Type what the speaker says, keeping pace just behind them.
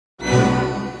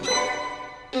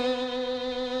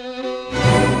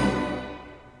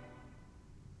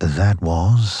that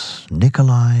was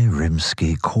Nikolai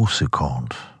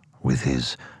Rimsky-Korsakov with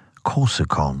his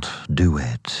Korsakov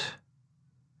duet.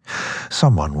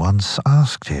 Someone once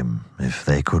asked him if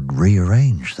they could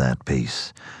rearrange that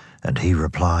piece, and he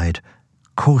replied,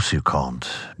 Korsakov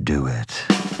duet.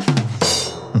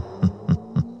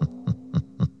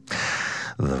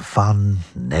 The fun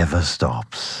never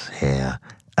stops here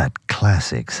at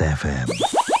Classics FM,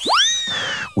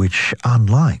 which,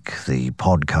 unlike the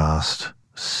podcast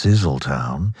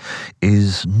Sizzletown,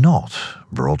 is not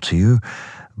brought to you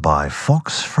by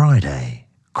Fox Friday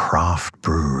Craft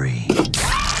Brewery.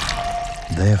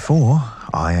 Therefore,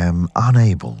 I am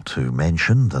unable to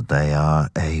mention that they are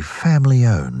a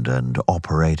family-owned and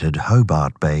operated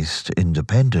Hobart-based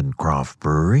independent craft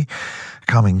brewery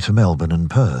coming to Melbourne and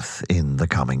Perth in the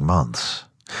coming months.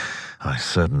 I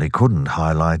certainly couldn't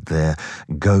highlight their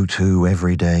go-to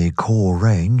everyday core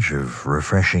range of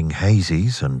refreshing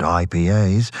hazies and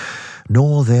IPAs,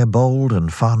 nor their bold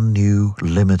and fun new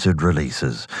limited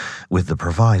releases, with the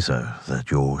proviso that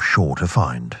you're sure to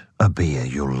find a beer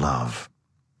you'll love.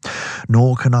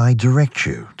 Nor can I direct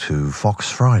you to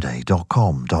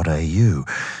foxfriday.com.au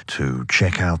to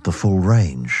check out the full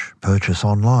range, purchase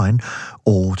online,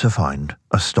 or to find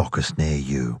a stockist near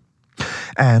you.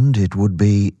 And it would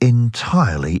be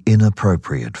entirely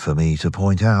inappropriate for me to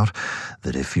point out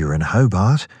that if you're in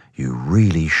Hobart, you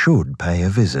really should pay a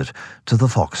visit to the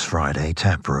Fox Friday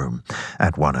tap room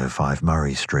at 105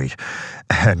 Murray Street.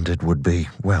 And it would be,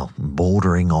 well,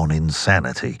 bordering on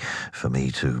insanity for me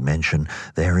to mention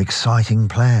their exciting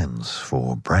plans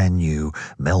for brand new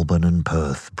Melbourne and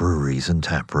Perth breweries and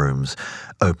tap rooms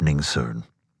opening soon.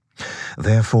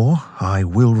 Therefore, I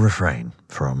will refrain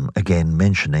from again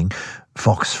mentioning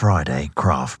Fox Friday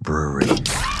Craft Brewery.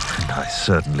 And I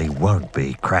certainly won't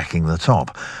be cracking the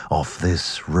top off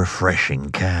this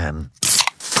refreshing can.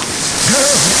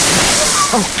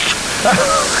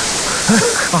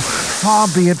 Far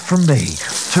be it from me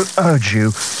to urge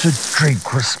you to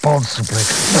drink responsibly.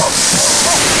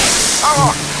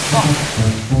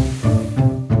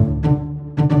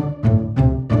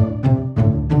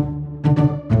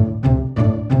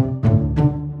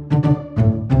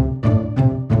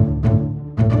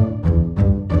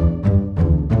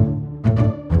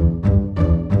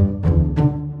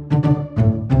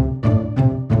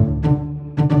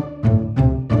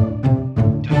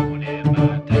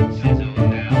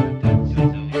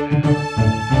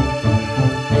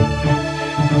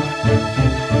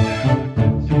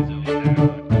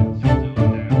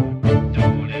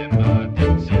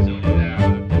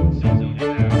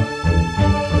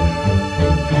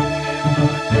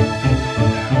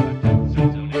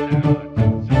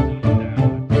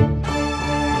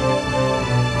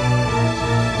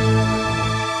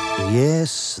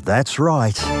 Yes, that's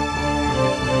right.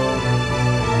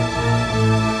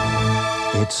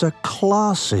 It's a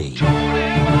classy,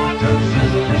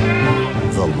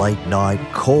 the late night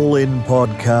call-in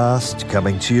podcast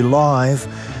coming to you live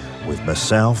with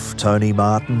myself, Tony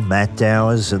Martin, Matt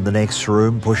Dowers in the next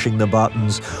room pushing the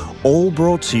buttons, all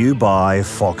brought to you by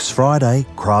Fox Friday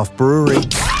Craft Brewery.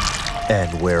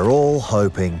 And we're all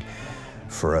hoping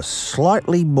for a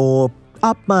slightly more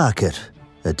upmarket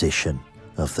edition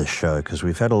of the show, because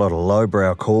we've had a lot of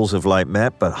lowbrow calls of late,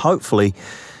 Matt, but hopefully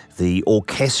the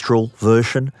orchestral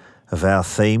version of our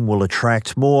theme will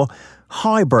attract more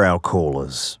highbrow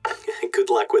callers. Good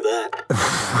luck with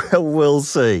that. Well, we'll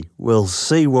see. We'll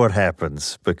see what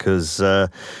happens, because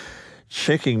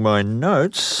checking my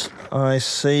notes, I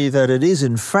see that it is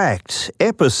in fact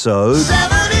episode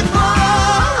 74.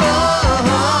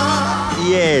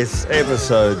 Yes,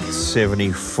 episode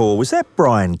 74. Was that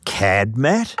Brian Cadd,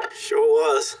 Matt? Sure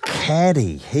was.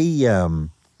 Caddy, he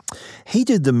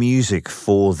did the music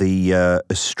for the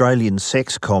Australian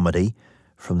sex comedy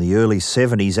from the early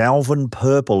 70s, Alvin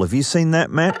Purple. Have you seen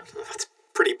that, Matt? That's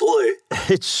pretty blue.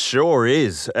 It sure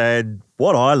is. And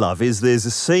what I love is there's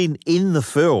a scene in the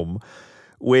film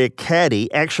where Caddy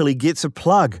actually gets a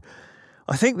plug.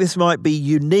 I think this might be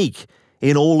unique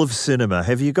in all of cinema.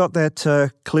 Have you got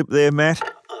that clip there, Matt?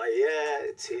 Yeah,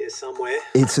 it's here somewhere.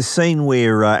 It's a scene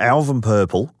where Alvin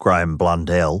Purple, Graham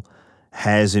Blundell,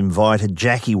 has invited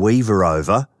Jackie Weaver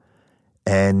over,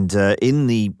 and in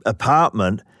the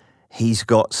apartment, he's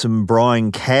got some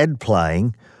Brian Cadd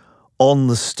playing on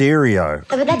the stereo.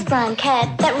 Oh, but that's Brian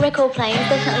Cadd. That record playing is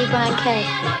definitely Brian Cadd.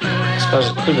 I suppose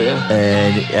it could be, yeah.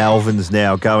 And Alvin's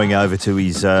now going over to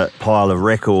his pile of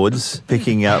records,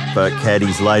 picking up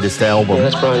Caddy's latest album. Yeah,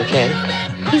 that's Brian Cadd.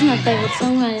 He's my favourite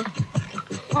songwriter.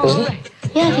 Isn't it?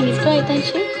 Yeah, I think he's great,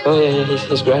 don't you? Oh, yeah,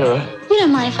 he's great, all right. You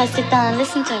don't mind if I sit down and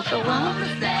listen to him for a while?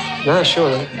 No,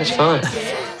 sure, that's fine.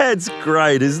 That's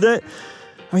great, isn't it?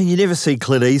 I mean, you never see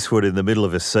Clint Eastwood in the middle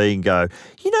of a scene go,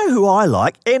 you know who I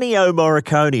like? Ennio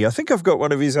Morricone. I think I've got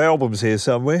one of his albums here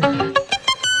somewhere.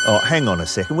 Oh, hang on a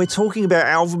second. We're talking about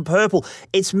Alvin Purple.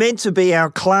 It's meant to be our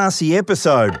classy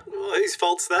episode. Well, whose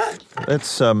fault's that?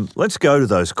 Let's go to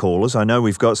those callers. I know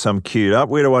we've got some queued up.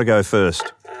 Where do I go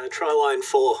first? Try line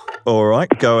 4. All right,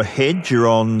 go ahead. You're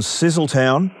on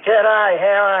Sizzletown. G'day,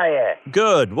 how are you?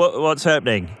 Good. What's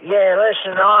happening? Yeah,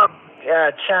 listen, I've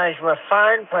changed my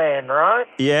phone plan, right?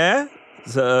 Yeah?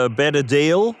 It's a better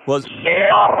deal? Yeah,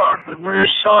 I want the new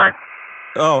site.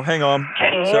 Oh, hang on.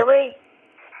 Can you hear me?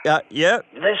 Yeah.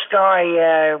 This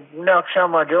guy knocks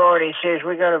on my door and he says,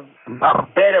 we got a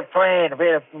better plan,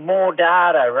 more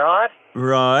data, right?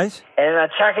 Right. And I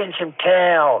chuck in some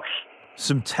towels.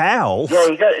 Some towels? Yeah,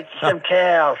 you got some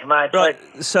towels, mate. Right,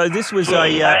 so this was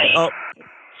a...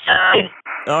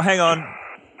 Oh, hang on.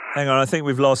 I think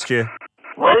we've lost you.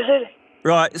 What is it?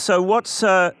 Right, so what's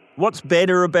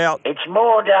better about... It's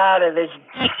more data. There's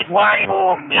way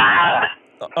more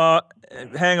data.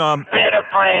 Hang on. Better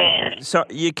plan. So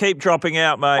you keep dropping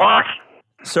out, mate. What?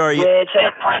 Sorry. Yeah, it's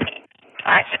a plan.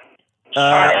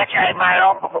 Okay, mate,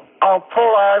 I'll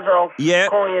pull over. I'll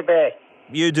call you back.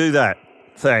 You do that.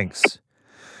 Thanks.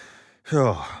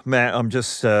 Oh, Matt, I'm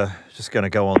just going to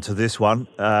go on to this one.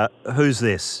 Who's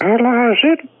this? Hello, is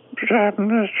it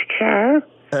Mr. Joe?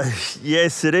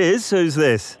 Yes, it is. Who's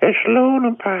this? It's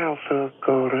Lorna Palford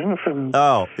calling from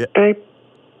yeah. Deep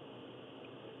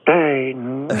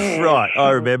Dane. Right, I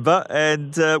remember.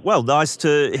 And, nice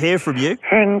to hear from you.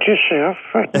 And yourself.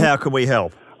 How can we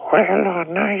help? Well, I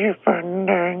know you've been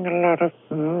doing a lot of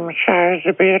shows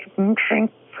about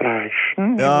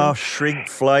shrinkflation. Oh,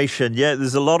 shrinkflation. Yeah,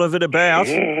 there's a lot of it about.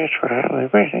 Yes, well,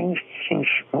 everything's getting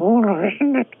smaller,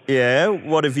 isn't it? Yeah,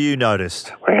 what have you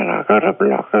noticed? Well, I got a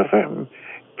block of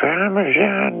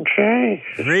Parmesan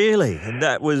cheese. Really? And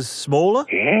that was smaller?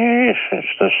 Yes,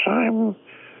 it's the same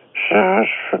size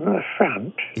from the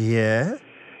front. Yeah?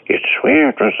 You'd swear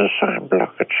it was the same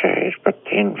block of cheese, but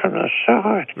then from the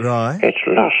side, right, it's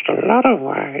lost a lot of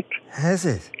weight. Has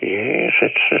it? Yes,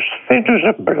 it's as thin as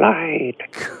a blade.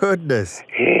 Goodness.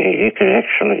 Yeah, you could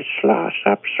actually slice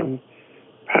up some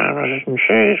Parmesan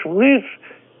cheese with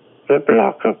the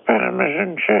block of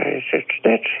Parmesan cheese.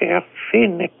 That's how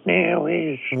thin it now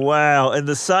is. Wow, and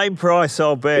the same price,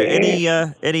 I'll bet.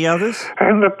 Yeah. Any others?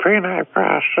 And the penne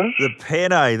prices. The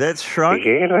penne, that's shrunk?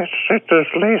 Yeah, that's it. There's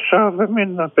less of them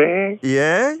in the bag.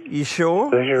 Yeah? You sure?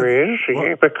 There is,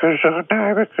 yeah, because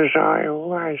I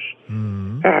always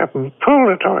pull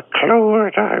it or claw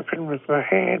it open with my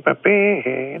hand, my bare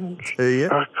hand. Yeah.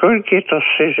 I could get the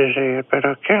scissors out, but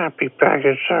I can't be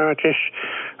buggered, so I just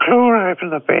claw open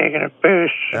the bag and it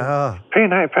bursts.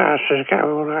 Penne pastas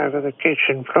go all over the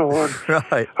kitchen floor.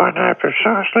 Right. I know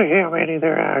precisely how many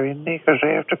there are in there because I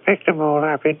have to pick them all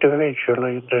up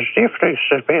individually. And there's definitely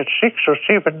about 6 or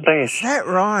 7 less. Is that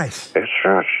right? That's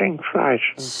right,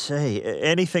 inflation. See,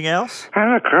 anything else?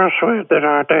 And the crossword that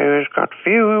I do has got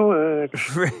fewer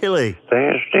words. Really?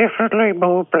 There's definitely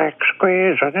more black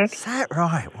squares in it. Is that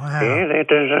right? Wow. Yeah,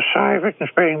 there's a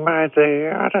savings being made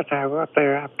there. I don't know what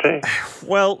they're up to.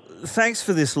 Well, thanks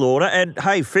for this, Lorna. And,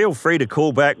 hey, feel free to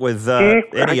call back with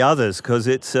any others because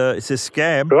it's a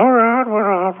scam. All right,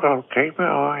 well, I'll keep my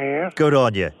eye out. Good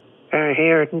on you.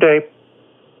 Here in Deep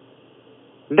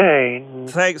Dane.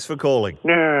 Thanks for calling.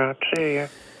 No, I'll see you.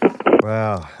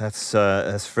 Wow,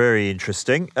 that's very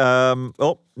interesting.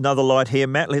 Another light here,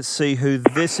 Matt. Let's see who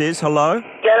this is. Hello?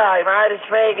 G'day, mate. It's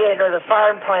me again with the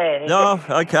phone plan.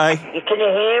 Okay. Can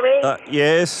you hear me?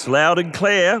 Yes, loud and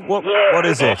clear. What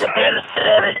is it? It's a better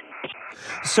service.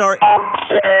 Sorry.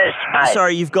 Mate.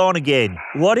 Sorry, you've gone again.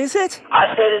 What is it? I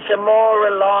said it's a more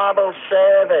reliable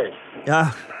service.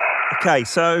 Okay,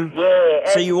 so...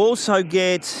 Yeah. So you also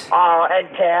get... Oh, and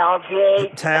towels,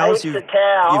 yeah. Towels, Heaps of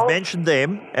towels. you've mentioned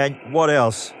them. And what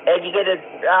else? And you get a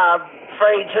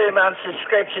free 2-month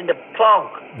subscription to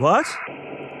Plonk. What?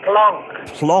 Plonk.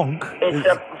 Plonk? I think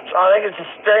it's a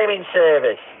streaming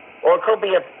service. Or it could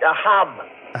be a hub.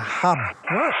 A hub?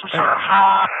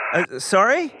 What?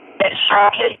 Sorry? That's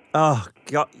right. Oh,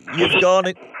 God, you've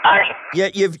gone... Yeah,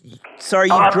 you've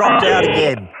dropped out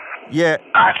again. Yeah.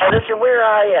 Okay, listen, where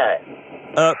are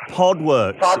you?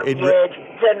 Podworks. It's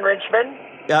in Richmond?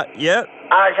 Yeah.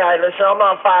 Okay, listen, I'm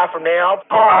not far from there. I'll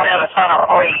call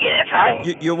you again,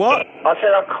 okay? You what? I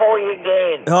said I'll call you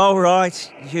again. All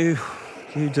right, you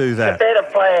do that. It's a better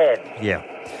plan. Yeah.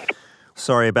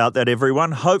 Sorry about that,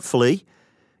 everyone. Hopefully,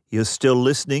 you're still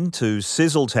listening to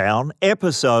Sizzletown,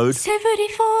 episode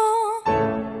 74.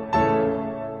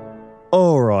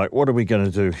 All right, what are we going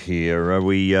to do here? Are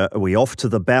we off to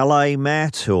the ballet,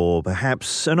 Matt, or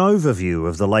perhaps an overview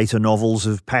of the later novels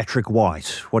of Patrick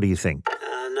White? What do you think?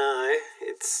 No,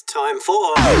 it's time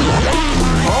for...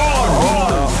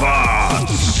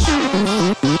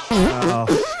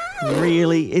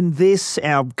 Really? In this,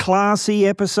 our classy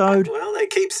episode? Well, they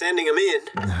keep sending them in.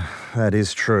 That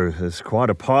is true. There's quite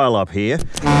a pile up here.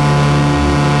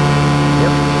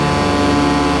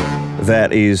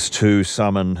 That is to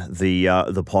summon the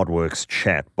Podworks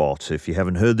chatbot. If you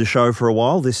haven't heard the show for a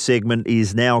while, this segment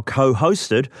is now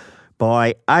co-hosted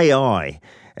by AI.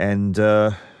 And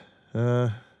that's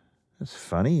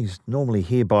funny. He's normally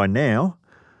here by now.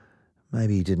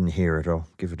 Maybe he didn't hear it. I'll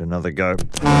give it another go.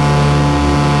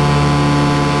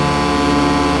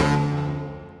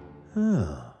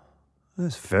 Oh,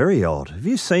 that's very odd. Have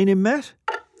you seen him, Matt?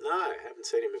 No, I haven't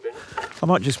seen him a bit. I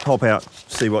might just pop out,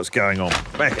 see what's going on.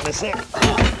 Back in a sec.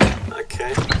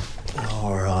 Okay.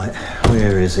 All right,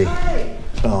 where is he?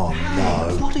 Oh,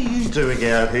 no. What are you doing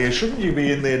out here? Shouldn't you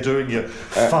be in there doing your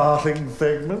farting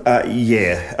segment?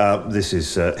 This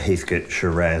is Heathcote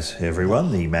Shiraz,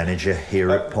 everyone, the manager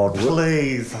here at Podworks.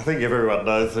 Please, I think everyone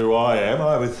knows who I am.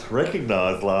 I was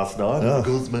recognised last night as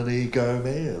Guzman y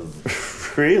Gomez.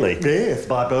 Really? Yes,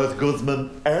 by both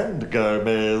Guzman and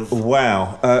Gomez.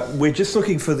 Wow. We're just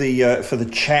looking for the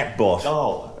chatbot.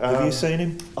 Oh, have you seen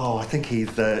him? Oh, I think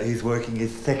he's working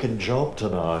his second job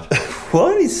tonight.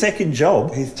 What? His second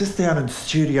job? He's just down in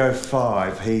Studio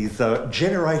 5. He's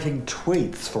generating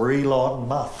tweets for Elon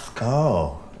Musk.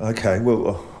 Oh, okay.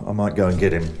 Well, I might go and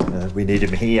get him. We need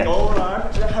him here. All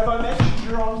right. Have I mentioned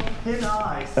you're on Thin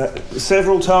Ice?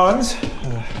 Several times.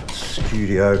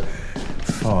 Studio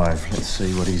 5. Let's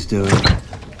see what he's doing.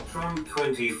 Trump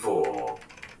 24.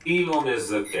 Elon is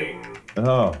the king.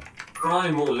 Oh.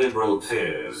 Crime or liberal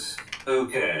tears?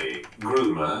 Okay.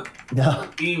 Groomer. No.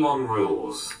 Elon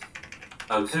rules.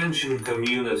 Attention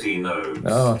community nodes.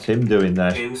 Oh, it's him doing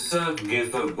that. Insert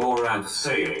gif of Borat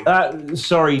saying.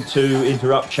 Sorry to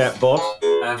interrupt, chatbot.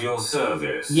 At your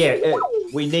service. Yeah,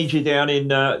 we need you down in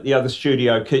the other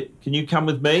studio. Can you come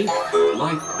with me?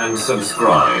 Like and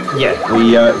subscribe. Yeah,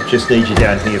 we just need you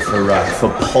down here for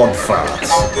pod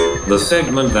farts. The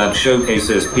segment that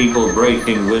showcases people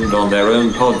breaking wind on their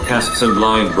own podcasts and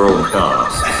live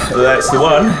broadcasts. That's the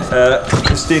one.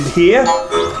 Just in here.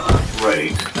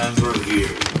 Rate and review.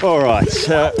 All right,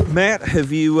 Matt,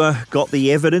 have you got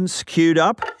the evidence queued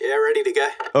up? Yeah, ready to go.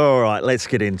 All right, let's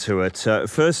get into it.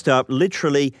 First up,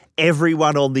 literally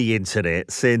everyone on the internet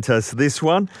sent us this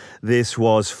one. This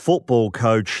was football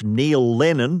coach Neil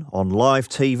Lennon on live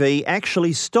TV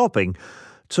actually stopping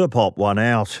to pop one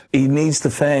out. He needs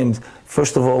to find,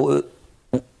 first of all,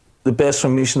 the best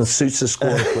formation that suits the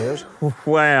squad of players.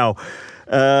 Wow.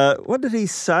 What did he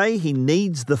say? He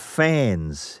needs the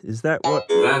fans. Is that what?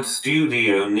 That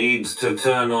studio needs to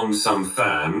turn on some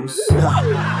fans.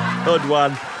 Good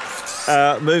one.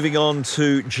 Moving on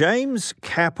to James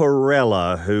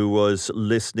Caparella, who was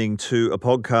listening to a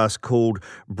podcast called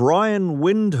Brian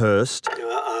Windhurst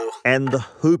and the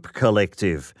Hoop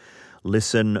Collective.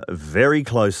 Listen very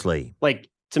closely. Like,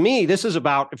 to me, this is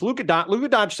about, if Luka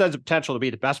Doncic has the potential to be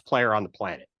the best player on the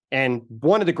planet and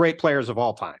one of the great players of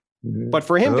all time. But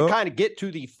for him to kind of get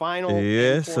to the final...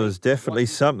 Yes, there's definitely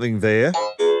something there.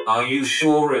 Are you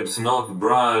sure it's not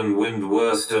Brian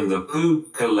Windhurst and the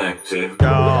Poop Collective?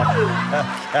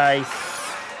 Oh, okay.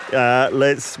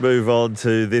 Let's move on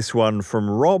to this one from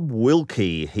Rob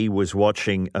Wilkie. He was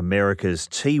watching America's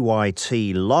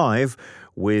TYT Live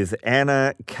with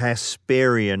Anna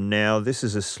Kasparian. Now, this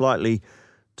is a slightly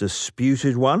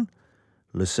disputed one.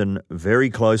 Listen very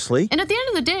closely. And at the end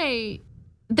of the day,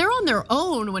 they're on their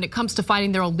own when it comes to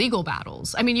fighting their own legal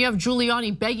battles. I mean, you have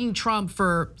Giuliani begging Trump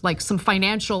for like some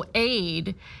financial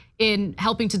aid in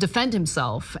helping to defend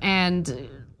himself. And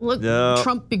look,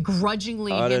 Trump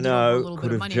begrudgingly handed over a little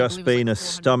bit of money. Could have just been a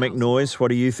stomach noise. What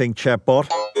do you think, chatbot?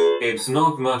 It's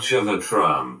not much of a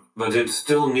Trump, but it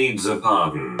still needs a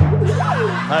pardon.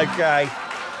 Okay.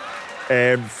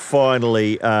 And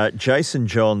finally, Jason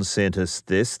John sent us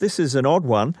this. This is an odd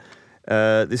one.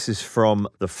 This is from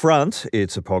The Front.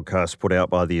 It's a podcast put out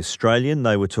by The Australian.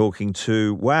 They were talking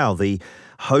to, the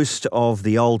host of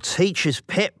the Old Teacher's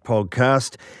Pet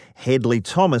podcast, Hedley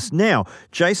Thomas. Now,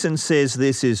 Jason says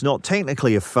this is not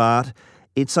technically a fart,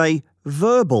 it's a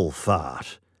verbal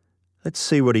fart. Let's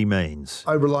see what he means.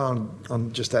 I rely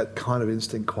on just that kind of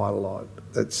instinct quite a lot,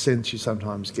 that sense you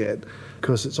sometimes get,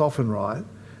 because it's often right,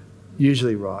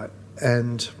 usually right.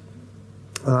 And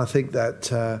I think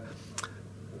that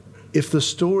if the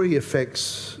story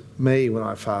affects me when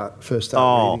I first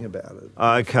start reading about it.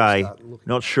 Okay,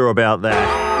 not sure about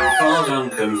that. Hard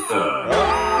unconfirmed.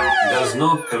 Does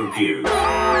not compute.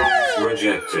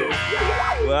 Rejected.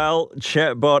 Well,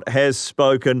 Chatbot has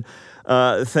spoken.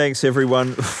 Thanks,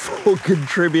 everyone, for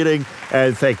contributing.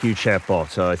 And thank you,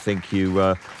 Chatbot. I think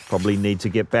you probably need to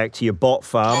get back to your bot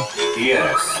farm.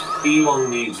 Yes, Elon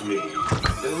needs me.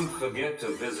 Don't forget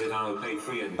to visit our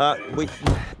Patreon page.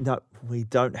 We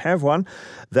don't have one.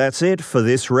 That's it for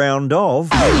this round of...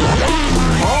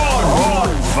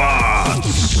 Hard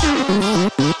Farts!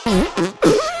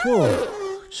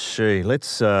 Gee,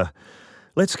 let's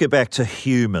get back to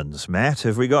humans, Matt.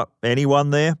 Have we got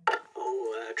anyone there?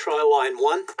 Try line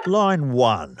 1. Line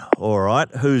 1. All right.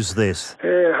 Who's this?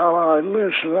 Yeah, hello.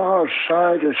 Listen, I was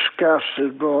so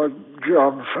disgusted by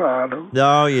John Farnham.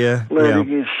 Oh, yeah. Letting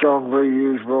his song be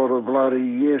used by the bloody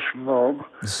Yes Mob.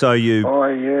 So you...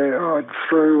 I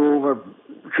threw all the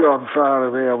John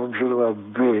Farnham albums into a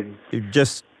bin. You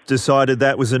just decided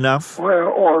that was enough?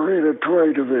 Well, I read a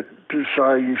tweet of it to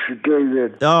say you should do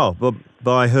that. Oh, but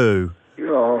by who?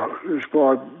 Oh, it's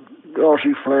by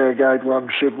Aussie Flaregate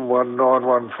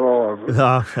 171915.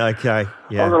 Oh, okay,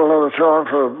 yeah. I've got a lot of time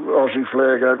for Aussie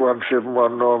Flaregate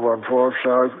 171915,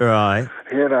 so... Right.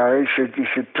 You know, he said you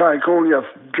should take all your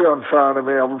John Farnham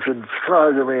albums and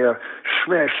throw them out,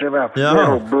 smash them up. Oh.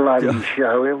 That'll bloody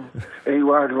show him. He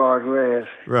won't like that.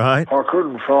 Right. I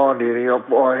couldn't find any.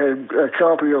 I had a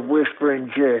copy of Whispering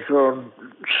Jack on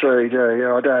CD.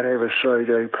 I don't have a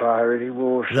CD player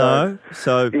anymore. So,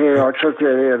 yeah, I took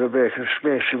that out of the back and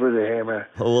smashed it with a hammer.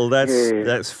 Well,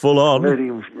 that's full on. Let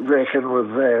him reckon with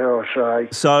that, I say.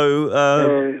 So,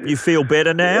 you feel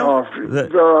better now? I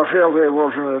felt there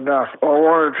wasn't enough. I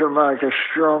wanted to make a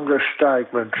stronger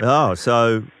statement. Oh,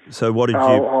 so what did you...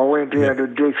 I went down to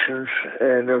Dixon's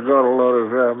and I got a lot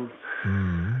of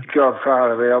John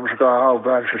Farnham albums. I got a whole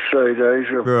bunch of CDs.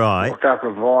 Right. A couple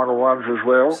of vinyl ones as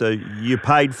well. So you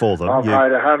paid for them? I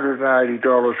paid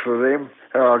 $180 for them.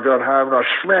 And I got home and I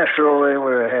smashed it all in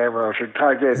with a hammer. I said,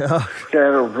 take that,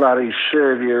 that'll bloody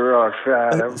serve you right,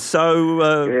 Farnham.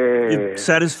 You're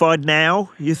satisfied now,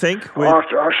 you think? I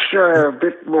still have a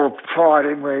bit more fight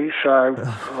in me, so...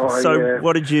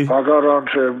 what did you... I got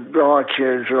onto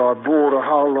iTunes and I bought a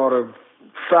whole lot of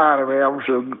Farnham albums,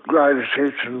 the greatest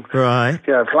hits, and right.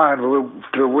 Playing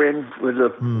to Win with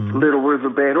the Little River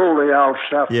Band, all the old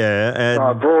stuff. Yeah, and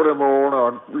I bought them all and I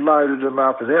loaded them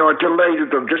up, and then I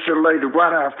deleted them, just deleted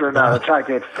one after another. Take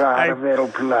that Farnham, that'll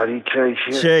bloody teach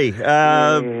you. Gee,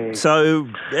 so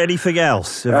anything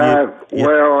else? Well, I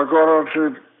got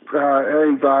onto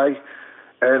eBay,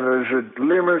 and there's a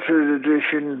limited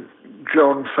edition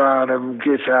John Farnham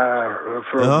guitar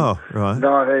from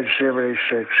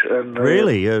 1976. And,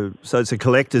 really? So it's a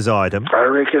collector's item? I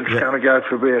reckon it's going to go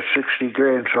for about 60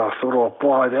 grand, so I thought I'll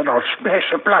buy that. I'll smash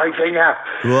the bloody thing up.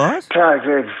 What? Take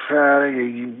that Farnham,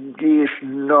 you yes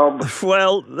knob.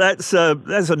 Well, that's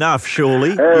enough,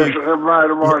 surely. A mate of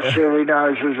mine said he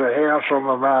knows there's a house on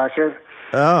the market.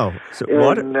 Oh, so and,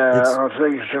 what? I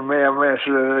think it's a Mount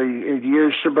Massey. It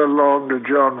used to belong to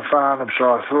John Farnham, so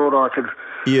I thought I could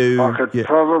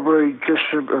probably,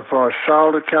 just if I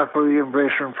sold a couple of the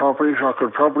investment properties, I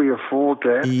could probably afford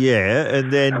that. Yeah,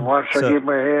 and then... And once I get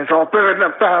my hands, I'll burn the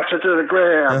bastard to the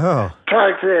ground. Oh.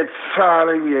 Take that,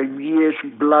 Farnham, you yes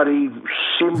bloody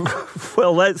simp.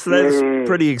 Well, that's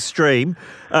pretty extreme.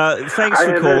 Thanks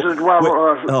for calling. What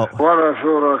I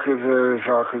thought I could do is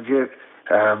I could get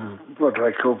what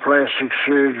they call plastic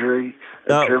surgery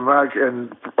to make,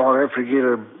 and I'd have to get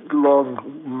a long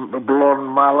blonde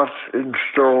mullet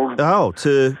installed. Oh,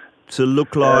 to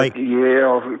look like...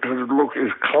 to look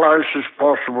as close as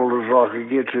possible as I could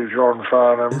get to John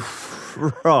Farnham.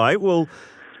 Right, well,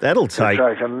 that'll take...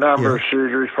 It'll take a number of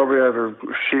surgeries, probably over a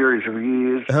series of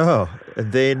years. Oh,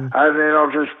 and then... And then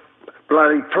I'll just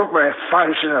bloody put my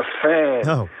face in a fan.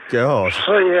 Oh, God. See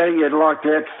how you'd like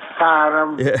that,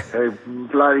 Farnham? Yeah.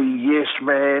 Bloody yes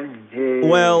man. Yeah.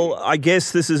 Well, I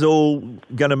guess this is all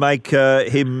going to make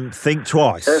him think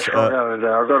twice. That's what I'm going to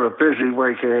do. I've got a busy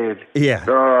week ahead. Yeah.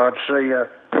 All right, see ya.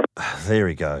 There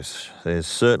he goes. There's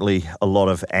certainly a lot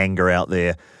of anger out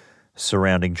there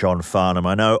surrounding John Farnham.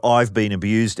 I know I've been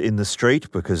abused in the street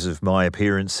because of my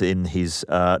appearance in his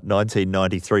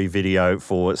 1993 video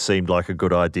for It Seemed Like a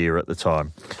Good Idea at the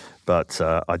time. But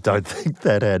I don't think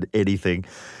that had anything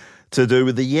to do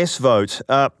with the yes vote.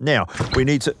 Now, we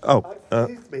need to...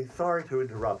 Excuse me, sorry to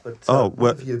interrupt, but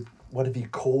one of your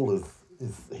callers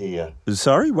is here.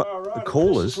 Sorry? What? All right,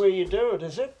 callers? This is where you do it,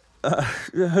 is it?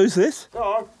 Who's this?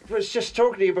 Oh, I was just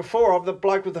talking to you before. I'm the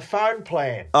bloke with the phone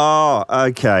plan. Oh,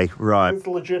 okay, right. It's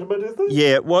legitimate, is it?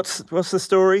 Yeah, what's the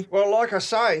story? Well, like I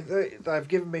say, they've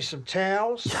given me some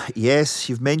towels. Yes,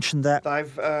 you've mentioned that.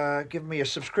 They've given me a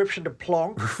subscription to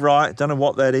Plonk. Right, don't know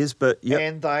what that is, but yeah.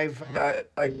 And they've...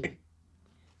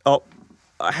 Oh,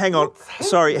 hang on.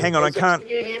 Sorry, hang on, I can't...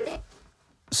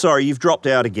 Sorry, you've dropped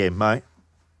out again, mate.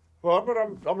 Well, but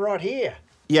I'm right here.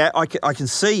 Yeah, I can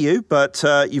see you, but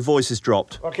your voice has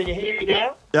dropped. Well, can you hear me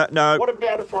now? No. What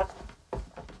about if I...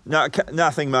 No,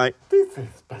 nothing, mate. This is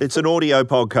bad. It's an audio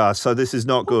podcast, so this is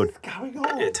not good. What's going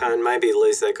on? Yeah, Tone, maybe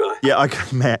lose that guy. Yeah,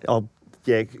 okay, Matt.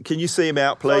 Can you see him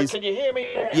out, please? So can you hear me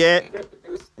now? Yeah.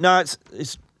 No,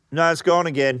 it's gone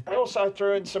again. I also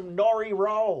threw in some nori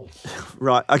rolls.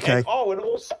 Right, okay. And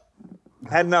also...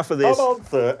 Had enough of this. Come on,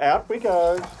 sir. Out we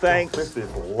go. Thanks. This is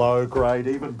low grade,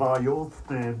 even by your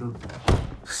standards.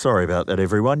 Sorry about that,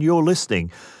 everyone. You're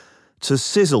listening to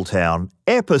Sizzletown,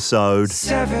 episode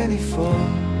 74.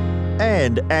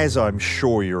 And as I'm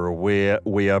sure you're aware,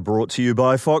 we are brought to you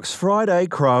by Fox Friday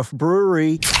Craft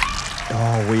Brewery.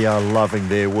 Oh, we are loving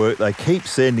their work. They keep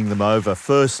sending them over.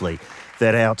 Firstly,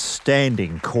 that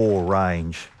outstanding core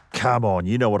range. Come on,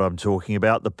 you know what I'm talking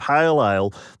about. The Pale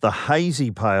Ale, the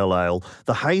Hazy Pale Ale,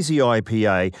 the Hazy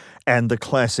IPA, and the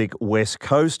classic West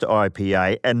Coast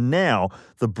IPA, and now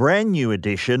the brand new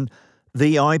edition,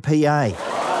 the IPA.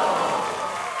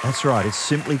 That's right, it's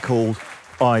simply called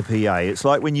IPA. It's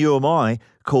like when You Am I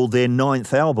called their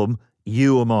 9th album,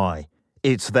 You Am I.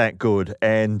 It's that good.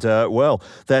 And, well,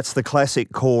 that's the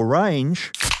classic core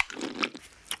range.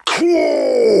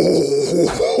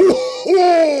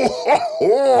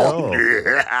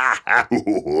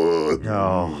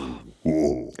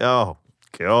 Oh,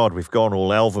 God, we've gone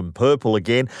all Alvin Purple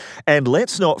again. And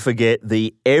let's not forget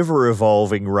the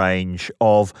ever-evolving range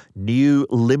of new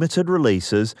limited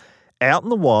releases out in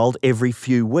the wild every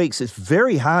few weeks. It's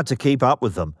very hard to keep up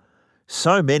with them.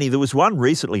 So many. There was one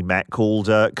recently, Matt, called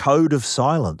Code of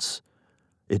Silence.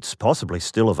 It's possibly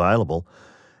still available.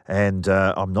 And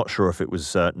I'm not sure if it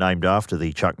was named after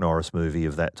the Chuck Norris movie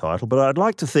of that title, but I'd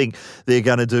like to think they're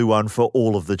going to do one for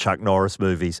all of the Chuck Norris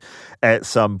movies at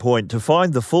some point. To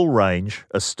find the full range,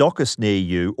 a stockist near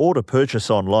you, or to purchase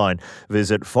online,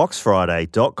 visit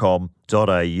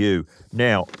foxfriday.com.au.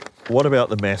 Now, what about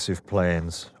the massive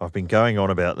plans? I've been going on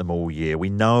about them all year. We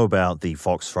know about the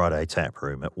Fox Friday tap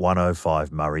room at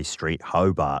 105 Murray Street,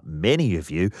 Hobart. Many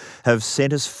of you have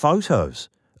sent us photos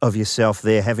of yourself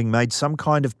there having made some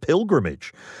kind of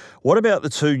pilgrimage. What about the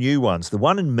two new ones? The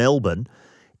one in Melbourne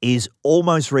is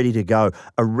almost ready to go.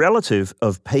 A relative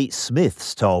of Pete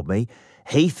Smith's told me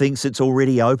he thinks it's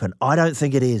already open. I don't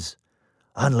think it is,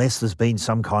 unless there's been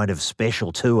some kind of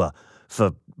special tour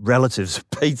for relatives of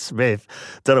Pete Smith.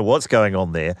 Don't know what's going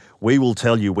on there. We will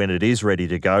tell you when it is ready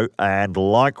to go, and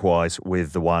likewise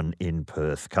with the one in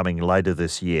Perth coming later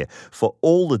this year. For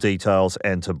all the details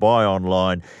and to buy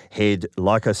online, head,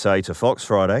 like I say, to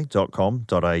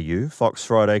foxfriday.com.au, Fox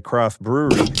Friday Craft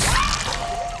Brewery.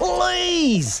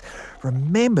 Please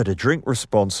remember to drink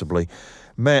responsibly.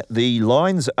 Matt, the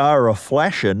lines are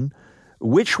a-flashin'.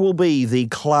 Which will be the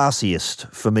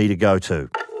classiest for me to go to?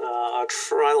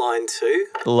 Try line 2.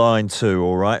 Line 2,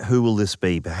 all right. Who will this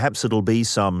be? Perhaps it'll be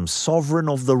some sovereign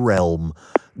of the realm.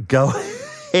 Go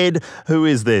ahead. Who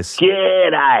is this?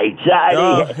 G'day, Tony.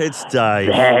 Oh, it's Dave.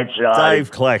 That's right.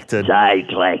 Dave Clacton. Dave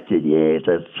Clacton, yes.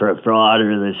 The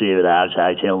proprietor of the Seven Arms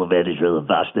Hotel, the manager of the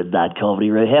Busted Nut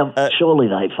Comedy Room. Surely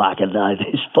they fucking know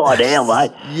this by now,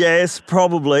 mate. Yes,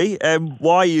 probably. And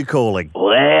why are you calling?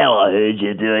 Well, I heard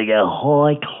you're doing a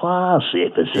high-class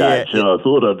episode, so I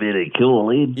thought I'd better call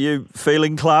in. You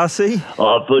feeling classy?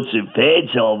 I put some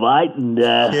pants on, mate, and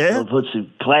I put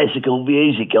some classical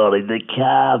music on in the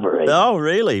car, mate. Oh,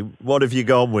 really? What have you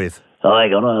gone with? Oh,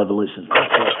 hang on, I'll have a listen.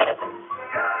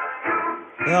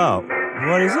 Oh,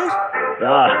 what is it?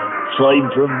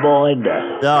 Theme from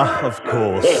Minder. Of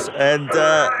course. And,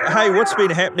 hey, what's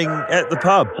been happening at the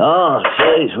pub? Oh,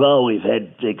 geez, well, we've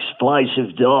had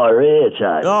explosive diarrhea,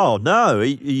 Tony. Oh, no. Are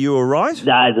you all right?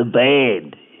 No, the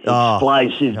band.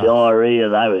 Explosive diarrhea.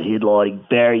 They were headlining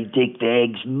Barry Dick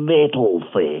Dag's Metal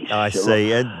Fest. I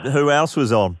see. And who else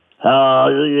was on? Oh,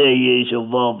 the usual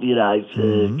mob,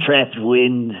 Trapped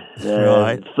Wind,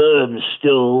 Firm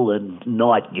Stool, and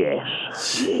Night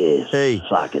Gas. Yes,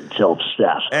 fucking top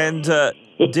stuff. And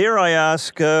dare I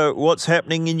ask, what's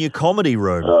happening in your comedy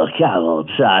room? Oh, come on,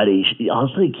 Tony. I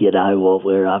think you know what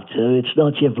we're up to. It's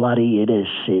not your bloody inner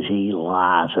city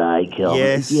latte comedy.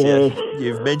 Yes,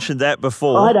 you've mentioned that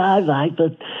before. I know, mate,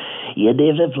 but you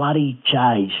never bloody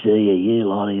change, do you? You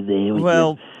lot in there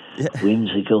with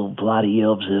whimsical bloody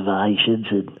observations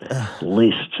and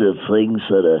lists of things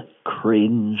that are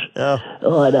cringe. Oh.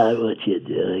 I know what you're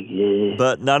doing, yeah.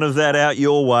 But none of that out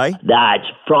your way? No, it's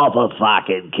proper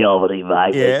fucking comedy,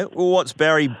 mate. Yeah, well, what's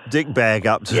Barry Dickbag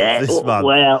up to this month?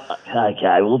 Well,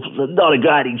 okay, not a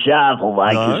great example,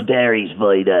 mate, because Barry's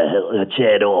been a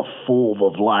tad off form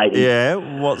of late. Yeah,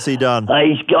 what's he done?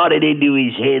 He's got it into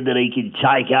his head that he can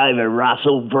take over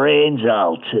Russell Brand's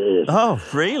old turf. Oh,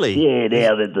 really? Yeah,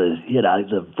 now that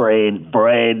the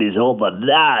brand is on the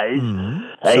nose,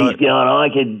 he's going, I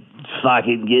can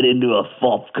fucking get into a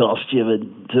fop costume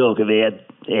and talk about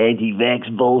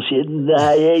anti-vax bullshit, and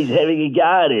he's having a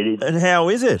go at it. And how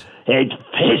is it? It's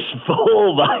piss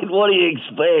poor, mate. What do you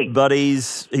expect? But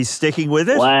he's sticking with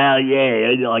it? Well,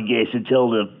 yeah, I guess until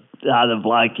the other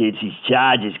bloke gets his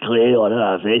charges clear. I don't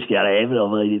know if that's going to happen. I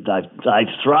mean,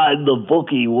 they've thrown the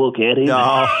bookie wook at him.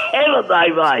 Oh. Haven't they,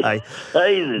 mate?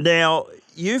 Hey. Now,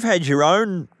 you've had your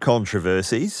own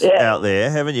controversies out there,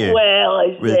 haven't you? Well,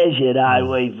 as you know,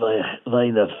 we've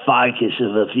been the focus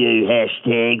of a few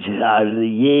hashtags over the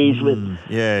years with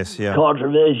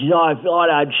controversies. I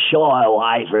don't shy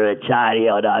away from it, Tony.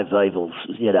 I know people,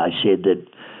 said that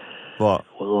What?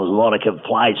 Well, there was a lot of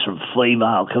complaints from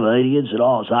female comedians, and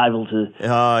I was able to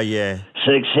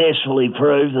successfully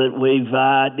prove that we've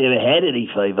never had any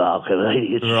female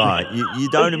comedians. Right. You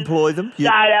don't employ them?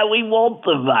 No, we want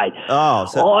them, mate. Oh,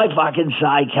 so... I fucking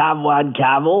say come one,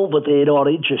 come all, but they're not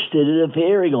interested in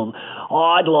appearing on.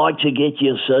 I'd like to get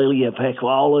your Celia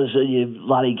Pequolas and your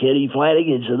bloody Kenny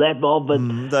Flanagans and that mob, but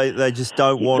they just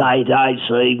don't want... They don't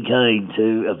seem keen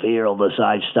to appear on the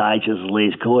same stage as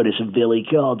Les Coitus and Billy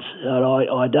Codds, and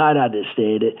I don't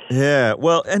understand it. Yeah,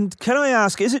 well, and can I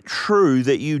ask, is it true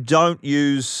that you don't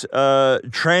use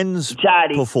trans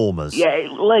performers? Yeah,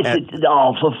 listen,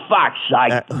 for fuck's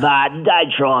sake, Martin,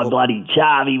 don't try and bloody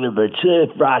charm me with the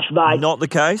toothbrush, mate. Not the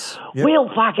case? Yep. We'll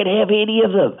fucking have any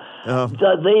of them.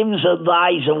 The thems and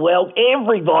theys are welcome.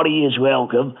 Everybody is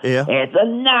welcome. Yeah. At the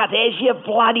nut, as you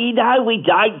bloody know, we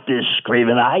don't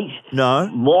discriminate. No.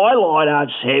 My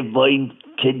lineups have been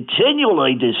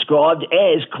continually described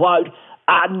as, quote,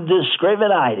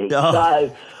 undiscriminating.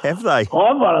 So have they?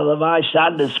 I'm one of the most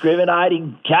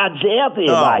undiscriminating cunts out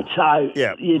there, mate. So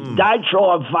you don't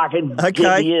try and fucking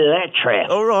get me into that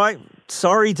trap. All right.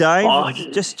 Sorry,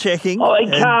 Dave. Just checking. Oh,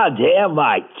 calm down,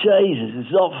 mate. Jesus,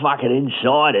 it's not fucking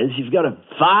insiders. You've got a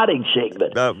farting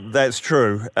segment. That's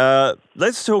true.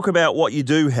 Let's talk about what you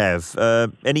do have.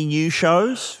 Any new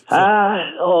shows?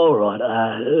 All right.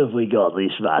 Who have we got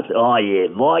this month? Oh, yeah.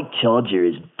 Mike Todger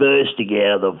is bursting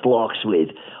out of the blocks with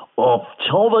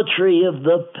optometry of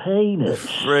the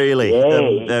penis. Really?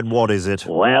 Yeah. And what is it?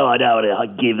 Well, I don't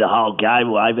want to give the whole game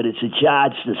away, but it's a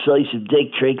chance to see some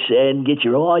dick tricks and get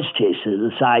your eyes tested at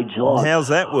the same time. How's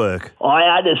that work? I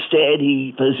understand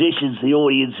he positions the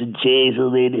audience in chairs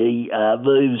and then he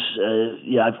moves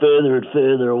further and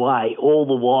further away, all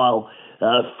the while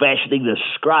fashioning the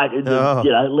scrotum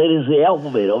and letters of the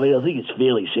alphabet. I mean, I think it's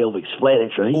fairly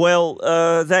self-explanatory. Well,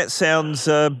 that sounds...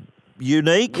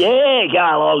 unique? Yeah, go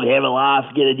along, have a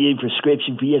laugh, get a new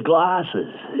prescription for your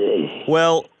glasses. Yeah.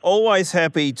 Well, always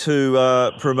happy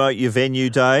to promote your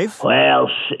venue, Dave. Well,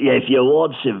 if you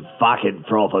want some fucking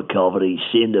proper comedy,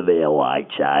 send them our way,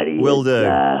 Tony. Will do.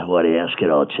 What else can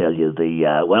I tell you?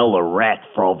 The rat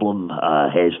problem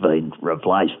has been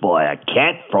replaced by a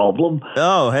cat problem.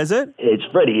 Oh, has it? It's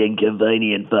pretty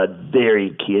inconvenient, but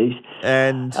very cute.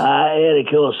 And of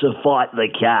course, the Fight in the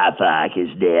Car Park is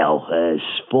now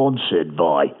sponsored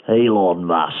by Elon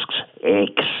Musk's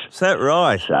X. Is that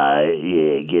right? So,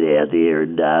 yeah, get out there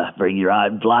and bring your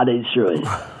own blood instrument.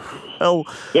 Well,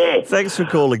 thanks for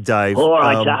calling, Dave. All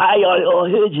right, so, hey, I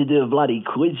heard you do a bloody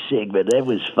quiz segment. That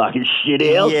was fucking shit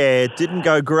out. Yeah, it didn't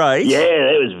go great. Yeah,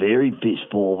 that was very piss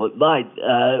poor. But, mate,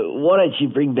 why don't you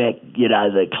bring back,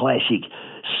 the classic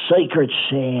secret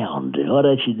sound? Why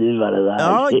don't you do one of those?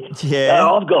 Oh, yeah.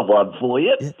 I've got one for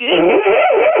you.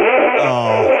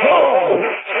 Oh,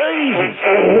 Jesus.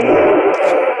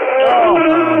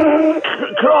 Oh,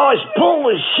 Christ, pull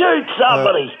and shoot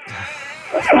somebody.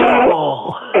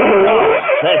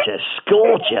 That's a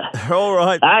scorcher. All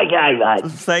right. Okay, mate.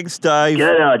 Thanks, Dave.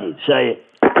 Good on you. See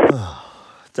you.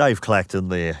 Dave Clacton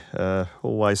there,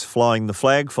 always flying the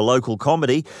flag for local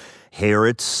comedy here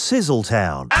at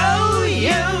Sizzletown. Oh,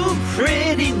 you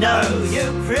pretty nose.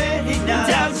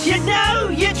 Don't you know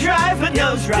you drive a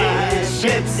nose ride?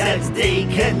 Bishops and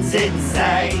deacons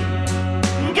insane.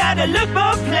 Gotta look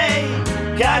more plain.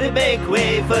 Gotta make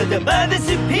way for the Mother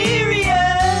Superior.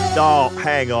 Oh,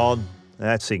 hang on.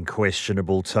 That's in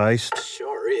questionable taste.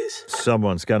 Sure is.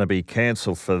 Someone's going to be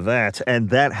cancelled for that, and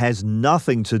that has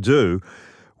nothing to do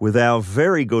with our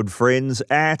very good friends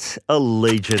at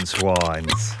Allegiance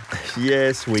Wines.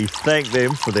 Yes, we thank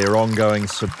them for their ongoing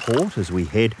support as we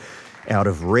head out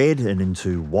of red and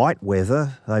into white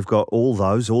weather. They've got all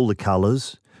the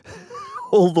colours,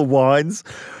 all the wines.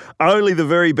 Only the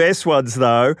very best ones,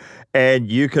 though,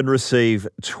 and you can receive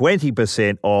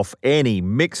 20% off any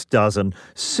mixed dozen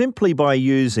simply by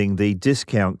using the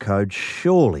discount code,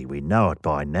 surely we know it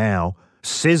by now,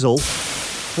 Sizzle.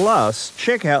 Plus,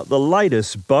 check out the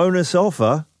latest bonus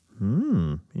offer,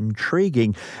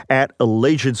 intriguing, at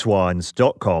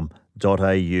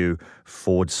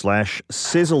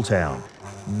allegiancewines.com.au/Sizzletown.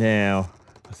 Now,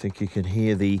 I think you can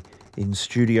hear the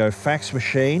in-studio fax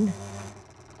machine.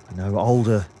 I know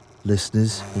older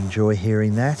listeners enjoy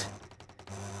hearing that.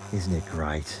 Isn't it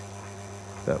great?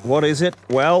 But what is it?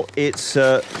 Well, it's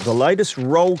the latest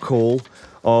roll call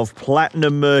of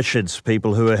platinum merchants,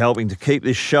 people who are helping to keep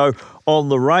this show on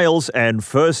the rails. And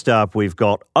first up, we've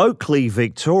got Oakley,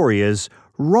 Victoria's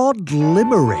Rod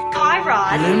Limerick. Hi,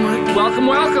 Rod. Limerick. Welcome.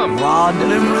 Rod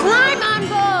Limerick. Climb on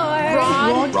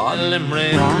board. Rod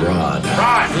Limerick. Rod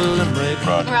Limerick.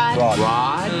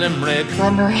 Rod Limerick.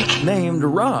 Limerick. Named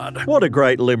Rod. What a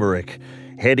great limerick.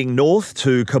 Heading north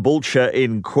to Caboolture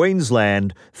in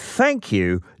Queensland. Thank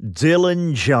you,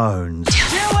 Dylan Jones.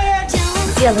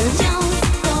 Dylan Jones.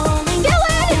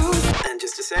 And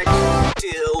just a sec. Dylan.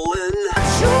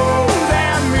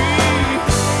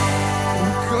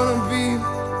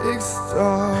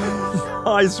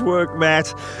 Nice work,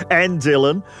 Matt and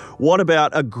Dylan. What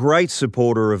about a great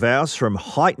supporter of ours from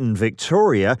Highton,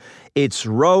 Victoria? It's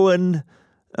Rowan.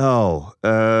 Rowan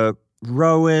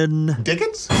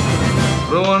Dickens?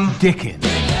 Rowan Dickens.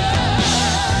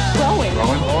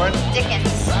 Rowan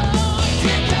Dickens.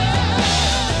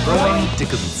 Rowan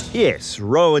Dickens. Yes,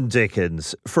 Rowan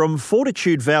Dickens. From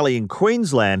Fortitude Valley in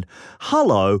Queensland.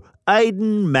 Hello,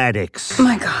 Aidan Maddox.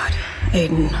 My God,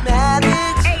 Aidan.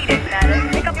 Aiden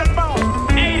Maddox, pick up the phone.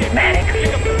 Aiden Maddox,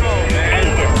 pick up the phone.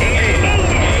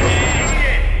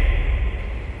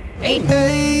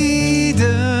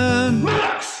 Aidan.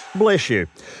 Bless you.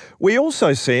 We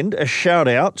also send a shout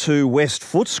out to West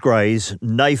Footscray's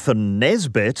Nathan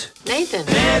Nesbitt. Nathan.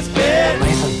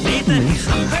 Nathan. Nathan.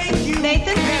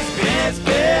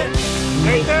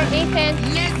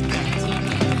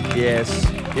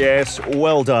 Yes,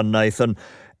 well done, Nathan.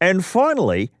 And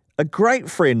finally, a great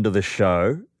friend of the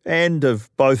show and of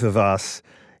both of us.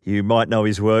 You might know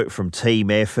his work from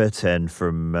Team Effort and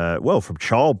from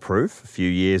Childproof a few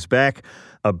years back.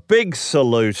 A big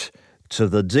salute to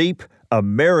the deep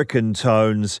American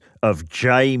tones of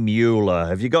Jay Mueller.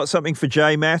 Have you got something for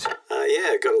Jay, Matt?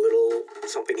 Yeah, got a little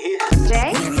something here.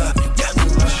 Jay?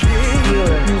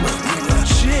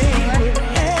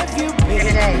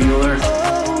 Mueller.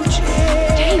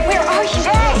 Jay, where are you?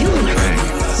 Jay,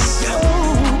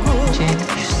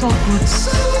 you're so good.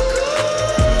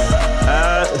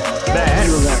 Matt,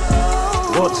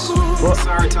 what?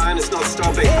 Sorry, Tone, it's not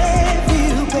stopping.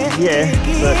 Yeah,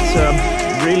 but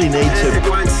really need It to.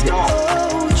 won't stop.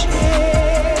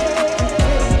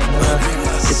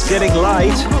 It's getting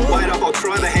late. Wait up, I'll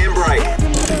try the handbrake.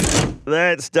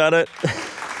 That's done it.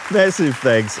 Massive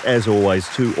thanks, as always,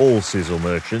 to all Sizzle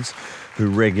merchants who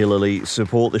regularly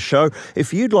support the show.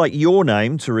 If you'd like your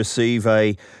name to receive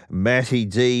a Matty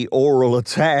D oral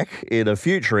attack in a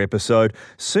future episode,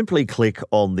 simply click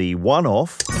on the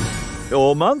one-off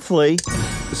or monthly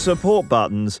support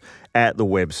buttons at the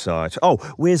website. Oh,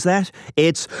 where's that?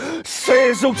 It's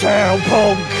Sizzletown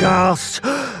Podcast.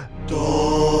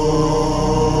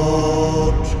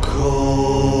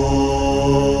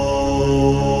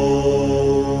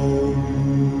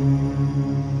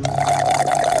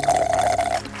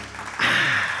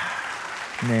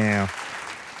 Now,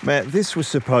 Matt, this was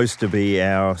supposed to be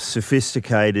our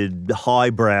sophisticated,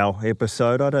 highbrow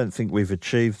episode. I don't think we've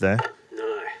achieved that.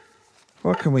 No.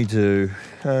 What can we do?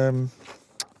 I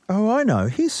know.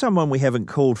 Here's someone we haven't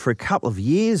called for a couple of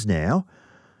years now.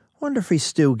 Wonder if he's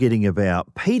still getting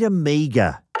about. Peter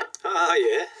Meager.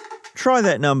 Yeah. Try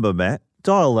that number, Matt.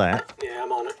 Dial that. Yeah,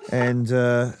 I'm on it. And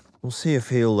we'll see if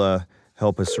he'll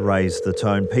help us raise the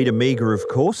tone. Peter Meager, of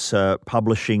course,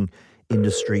 publishing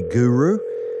industry guru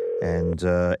and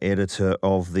editor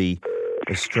of the...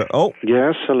 Yes,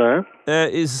 hello.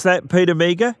 Is that Peter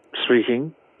Meager?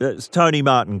 Speaking. It's Tony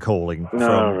Martin calling.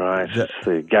 No, right. It's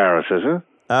the Gareth, is it?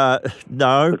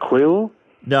 No. The quill?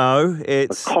 No,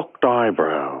 it's... The cocked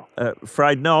eyebrow?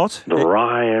 Afraid not. The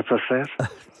wry epithet?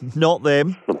 Not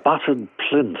them. The buttered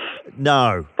plinth?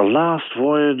 No. The last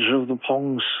voyage of the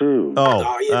Pong Su?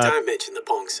 Oh, you don't mention the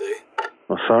Pong Su.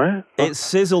 Oh, sorry? It's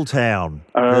Sizzletown.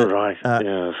 Oh, right,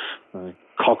 yes.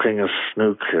 cocking a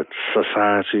snook at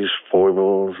society's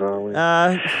foibles, are we?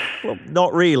 Well,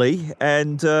 not really.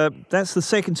 And that's the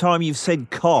second time you've said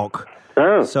cock.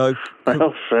 Oh, so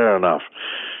well, fair enough.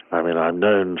 I mean, I'm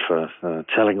known for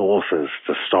telling authors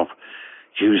to stop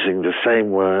using the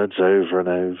same words over and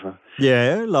over.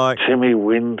 Yeah, like... Timmy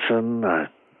Winton, I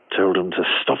told him to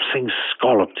stop saying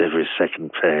scalloped every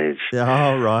second page.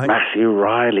 Oh, right. Matthew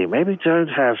Riley, maybe don't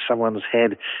have someone's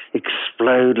head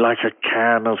explode like a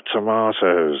can of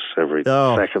tomatoes every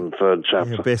second, third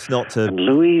chapter. Yeah, best not to... And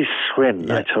Louise Swin,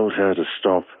 I told her to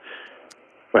stop.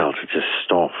 Well, to just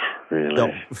stop, really.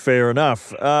 Oh, fair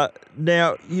enough.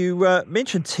 Now, you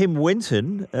mentioned Tim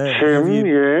Winton. Tim,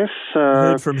 yes.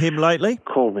 Heard from him lately?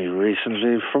 Called me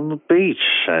recently from the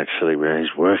beach, actually, where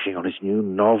he's working on his new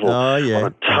novel. Oh, yeah. On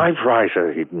a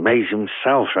typewriter he'd made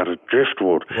himself out of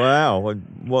driftwood. Wow.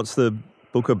 What's the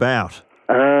book about?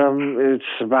 It's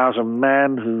about a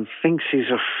man who thinks he's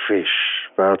a fish,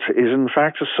 but is in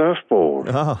fact a surfboard.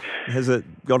 Oh, has it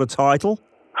got a title?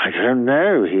 I don't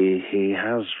know. He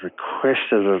has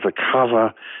requested that the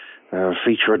cover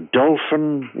feature a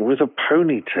dolphin with a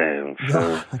ponytail.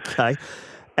 So. Okay.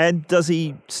 And does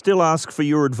he still ask for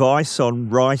your advice on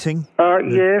writing?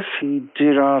 Yes, he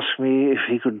did ask me if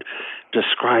he could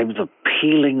describe the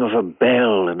pealing of a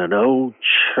bell in an old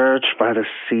church by the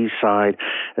seaside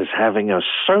as having a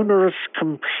sonorous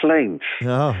complaint.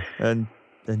 Oh, and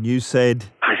you said?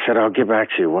 I said, I'll get back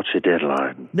to you. What's your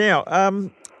deadline? Now,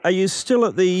 are you still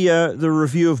at the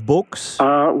review of books?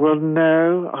 Well,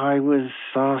 no. I was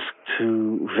asked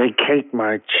to vacate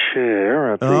my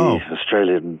chair at the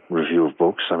Australian Review of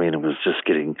Books. I mean, it was just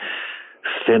getting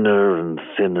thinner and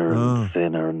thinner and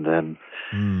thinner, and then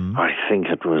I think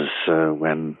it was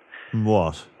when...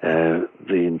 What? The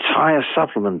entire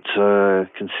supplement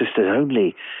consisted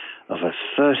only of a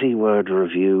 30-word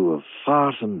review of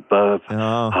Fart and Burp,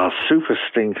 our super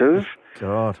stinkers.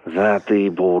 God. That the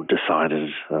board decided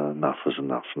enough was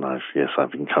enough, and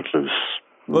I've been cut loose.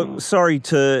 Well, sorry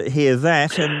to hear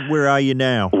that, and where are you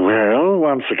now? Well,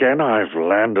 once again, I've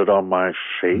landed on my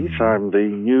feet. I'm the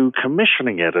new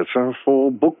commissioning editor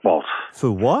for BookBot.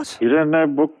 For what? You don't know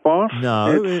BookBot?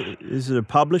 No. Is it a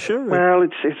publisher? Well,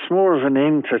 it's more of an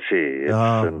entity.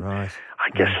 Right.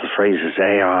 I guess the phrase is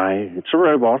AI. It's a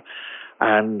robot,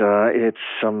 and it's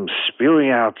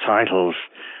spewing out titles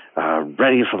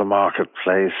ready for the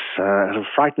marketplace at a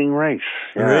frightening rate.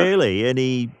 Yeah. Really?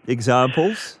 Any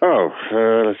examples?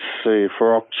 Let's see.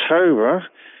 For October,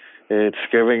 it's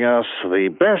giving us the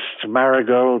Best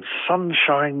Marigold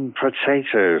Sunshine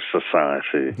Potato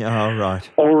Society. Oh, right.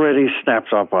 Already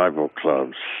snapped up by book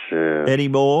clubs. Yeah. Any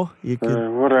more? You could...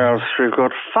 what else? We've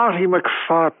got Farty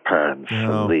McFartpants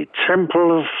and the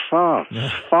Temple of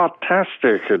Farts.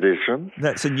 Fartastic edition.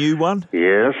 That's a new one?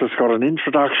 Yes, it's got an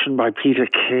introduction by Peter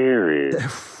Carey.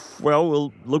 Well,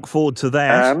 we'll look forward to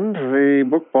that. And the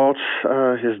BookBot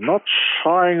is not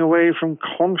shying away from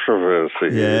controversy.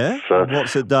 Yeah?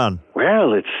 What's it done?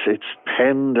 Well, it's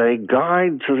penned a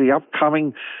guide to the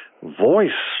upcoming voice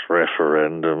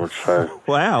referendum. So,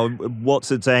 wow.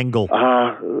 What's its angle?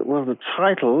 Well, the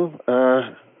title, it's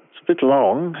a bit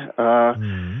long.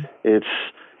 It's,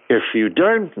 if you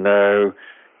don't know,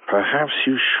 perhaps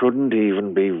you shouldn't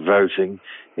even be voting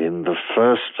in the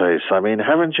first place. I mean,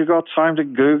 haven't you got time to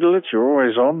Google it? You're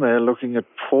always on there looking at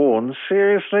porn.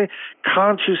 Seriously?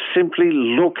 Can't you simply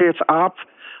look it up?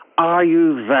 Are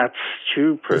you that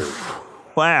stupid?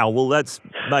 Wow, well, that's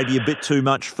maybe a bit too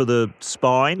much for the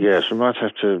spine. Yes, we might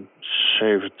have to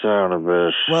shave it down a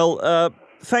bit. Well,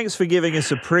 thanks for giving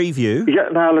us a preview. Yeah,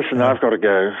 now listen, I've got to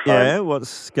go. Yeah,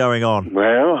 what's going on?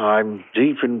 Well, I'm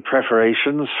deep in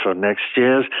preparations for next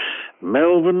year's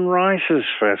Melbourne Writers'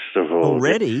 Festival.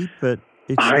 Already? But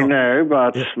it's I know,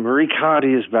 but Marie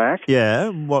Cardy is back. Yeah,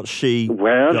 what's she...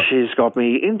 Well, she's got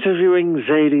me interviewing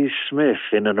Zadie Smith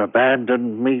in an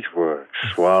abandoned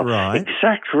meatworks, while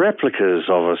exact replicas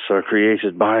of us are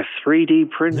created by a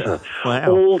 3D printer,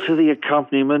 all to the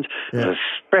accompaniment of a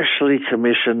specially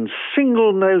commissioned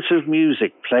single note of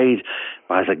music played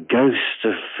by the ghost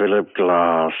of Philip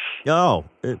Glass. Oh,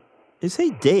 is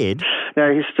he dead?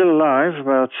 No, he's still alive,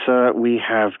 but we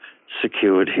have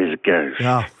secured his ghost.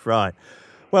 Oh, right.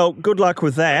 Well, good luck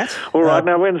with that. All right,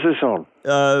 now when's this on?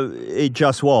 It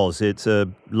just was. It's a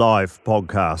live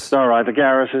podcast. All right, the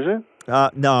Gareth, is it?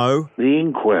 No. The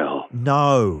Inkwell?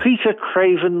 No. Peter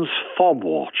Craven's Fob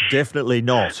Watch? Definitely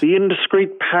not. The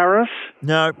Indiscreet Paris?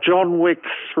 No. John Wick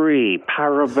 3,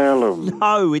 Parabellum?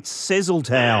 No, it's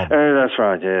Sizzletown. Oh, that's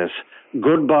right, yes.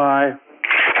 Goodbye.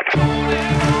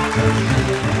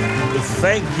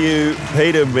 Thank you,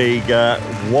 Peter Meager.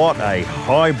 What a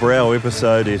highbrow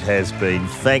episode it has been.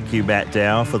 Thank you, Matt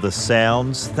Dow, for the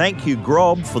sounds. Thank you,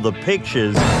 Grob, for the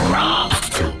pictures.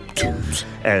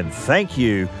 And thank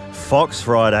you, Fox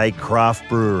Friday Craft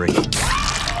Brewery.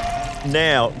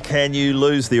 Now, can you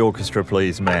lose the orchestra,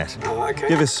 please, Matt? Okay.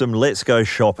 Give us some Let's Go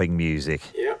Shopping music.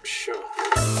 Yep, sure.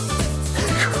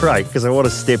 Great, because I want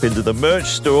to step into the merch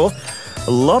store.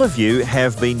 A lot of you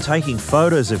have been taking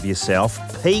photos of yourself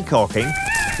peacocking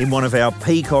in one of our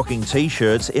peacocking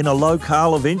T-shirts in a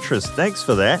locale of interest. Thanks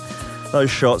for that.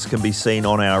 Those shots can be seen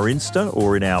on our Insta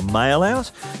or in our mail out.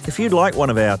 If you'd like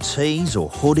one of our tees or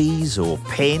hoodies or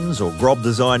pens or Grob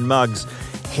Design mugs,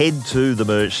 head to the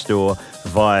merch store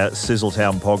via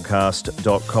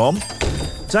sizzletownpodcast.com.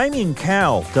 Damien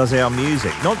Cowell does our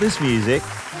music, not this music,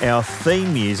 our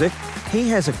theme music. He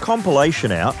has a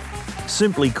compilation out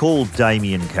simply called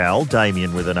Damien Cowell,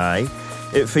 Damien with an A.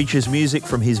 It features music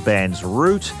from his bands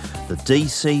Root, the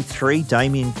DC3,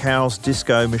 Damien Cowell's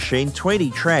Disco Machine,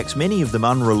 20 tracks, many of them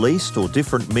unreleased or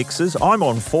different mixes. I'm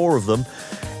on 4 of them,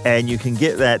 and you can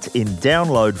get that in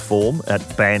download form at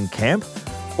Bandcamp.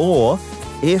 Or,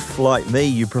 if, like me,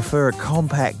 you prefer a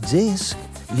compact disc,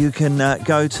 you can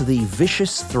go to the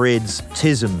Vicious Threads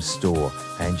Tism store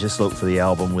and just look for the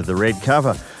album with the red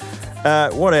cover.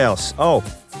 What else? Oh,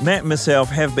 Matt and myself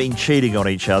have been cheating on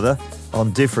each other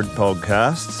on different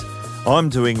podcasts. I'm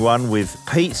doing one with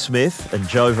Pete Smith and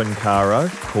Jovan Caro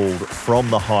called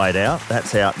From the Hideout.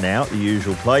 That's out now at the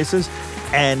usual places.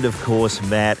 And, of course,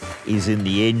 Matt is in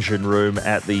the engine room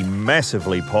at the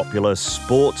massively popular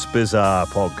Sports Bazaar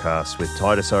podcast with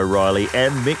Titus O'Reilly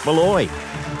and Mick Malloy.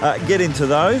 Get into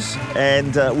those,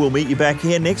 and we'll meet you back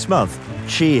here next month.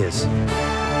 Cheers.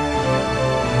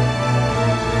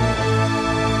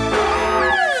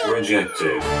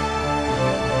 Rejected.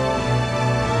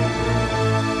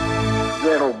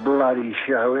 That'll bloody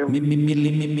show him.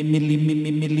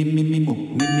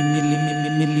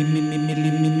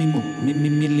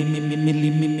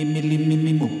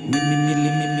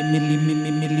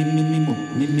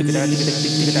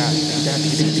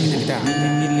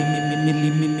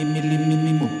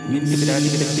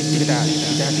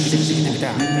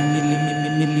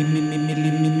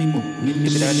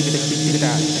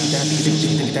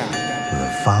 The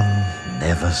fun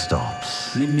never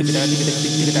stops. I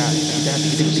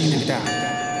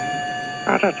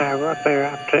don't know what they're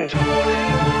up to.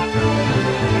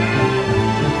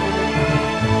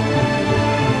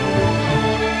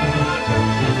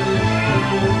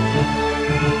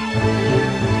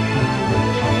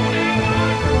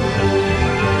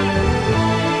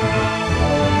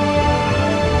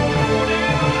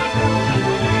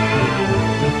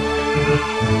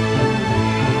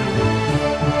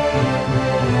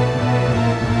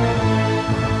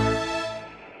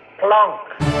 Plonk.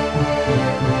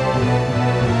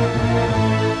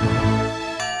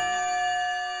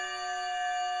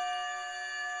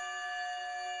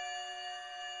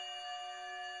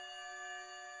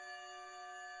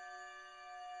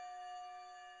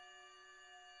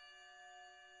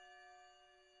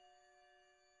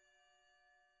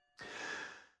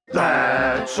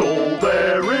 That's all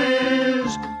there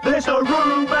is. There's no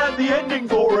room at the ending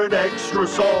for an extra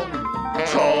song.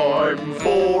 Time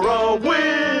for a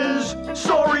whiz.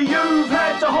 Sorry you've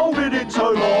had to hold it in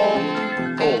so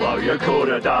long. Although you could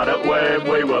have done it when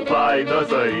we were playing the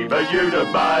theme, and you'd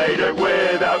have made it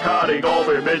without cutting off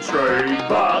in midstream.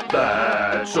 But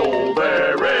that's all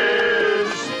there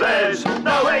is. There's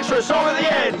no extra song at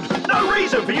the end. No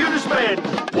reason for you to spend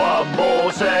one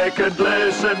more second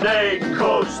listening,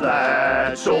 'cause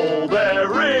that's all there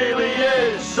really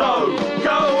is. So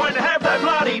go and have that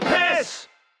bloody piss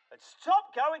and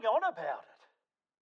stop going on about it.